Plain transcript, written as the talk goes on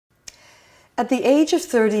At the age of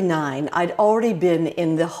 39, I'd already been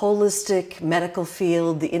in the holistic medical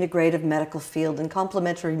field, the integrative medical field, and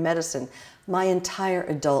complementary medicine my entire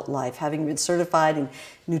adult life, having been certified in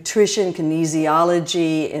nutrition,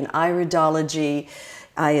 kinesiology, and iridology.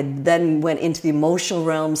 I had then went into the emotional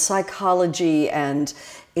realm, psychology, and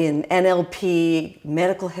in NLP,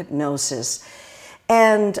 medical hypnosis.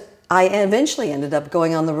 And I eventually ended up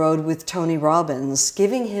going on the road with Tony Robbins,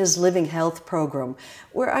 giving his Living Health program,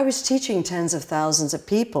 where I was teaching tens of thousands of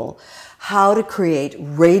people how to create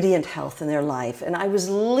radiant health in their life. And I was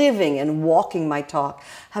living and walking my talk,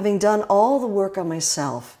 having done all the work on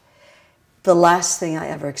myself. The last thing I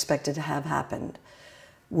ever expected to have happened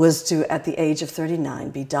was to, at the age of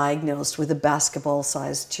 39, be diagnosed with a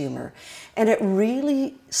basketball-sized tumor. And it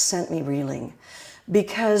really sent me reeling,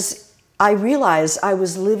 because I realized I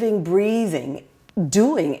was living, breathing,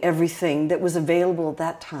 doing everything that was available at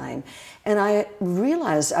that time. And I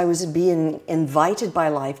realized I was being invited by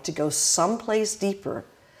life to go someplace deeper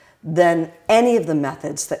than any of the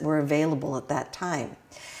methods that were available at that time.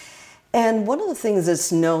 And one of the things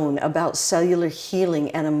that's known about cellular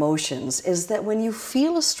healing and emotions is that when you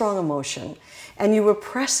feel a strong emotion and you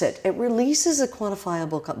repress it, it releases a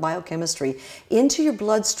quantifiable biochemistry into your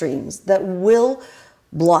bloodstreams that will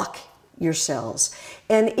block your cells.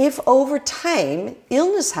 And if over time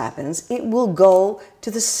illness happens, it will go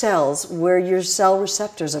to the cells where your cell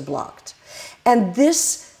receptors are blocked. And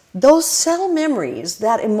those cell memories,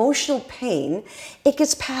 that emotional pain, it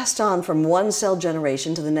gets passed on from one cell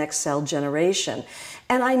generation to the next cell generation.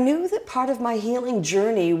 And I knew that part of my healing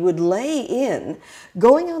journey would lay in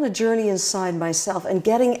going on a journey inside myself and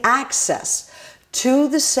getting access to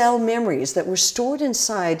the cell memories that were stored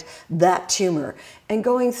inside that tumor and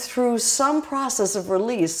going through some process of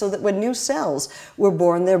release so that when new cells were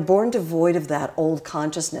born, they're born devoid of that old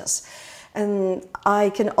consciousness. And I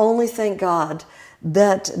can only thank God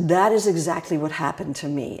that that is exactly what happened to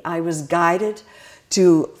me. I was guided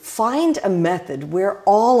to find a method where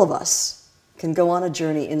all of us can go on a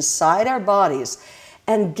journey inside our bodies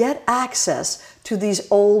and get access to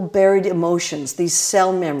these old buried emotions, these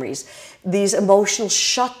cell memories, these emotional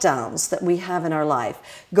shutdowns that we have in our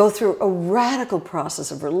life, go through a radical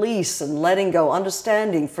process of release and letting go,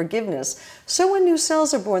 understanding, forgiveness. So when new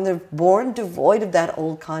cells are born, they're born devoid of that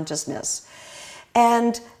old consciousness.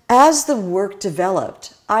 And as the work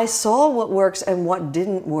developed, I saw what works and what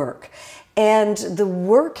didn't work. And the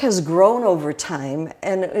work has grown over time,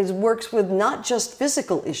 and it works with not just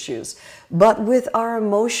physical issues, but with our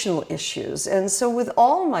emotional issues. And so with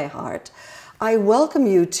all my heart, I welcome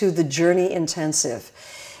you to the Journey Intensive.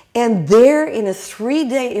 And there, in a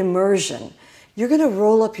 3-day immersion, you're going to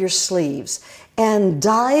roll up your sleeves and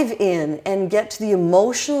dive in and get to the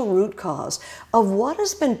emotional root cause of what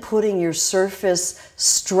has been putting your surface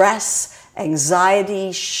stress,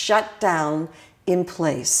 anxiety, shutdown in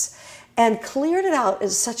place, and cleared it out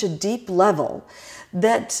at such a deep level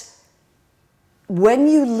that when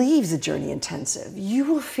you leave the Journey Intensive, you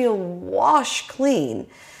will feel washed clean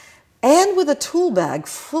and with a tool bag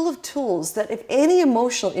full of tools that if any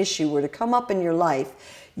emotional issue were to come up in your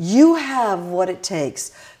life, you have what it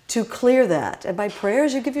takes to clear that. And by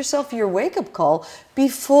prayers, you give yourself your wake-up call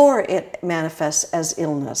before it manifests as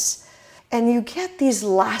illness. And you get these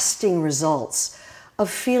lasting results of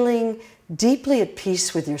feeling deeply at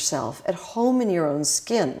peace with yourself, at home in your own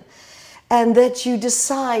skin, and that you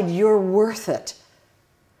decide you're worth it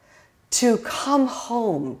to come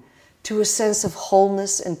home to a sense of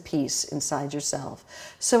wholeness and peace inside yourself.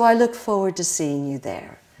 So I look forward to seeing you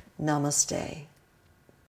there. Namaste.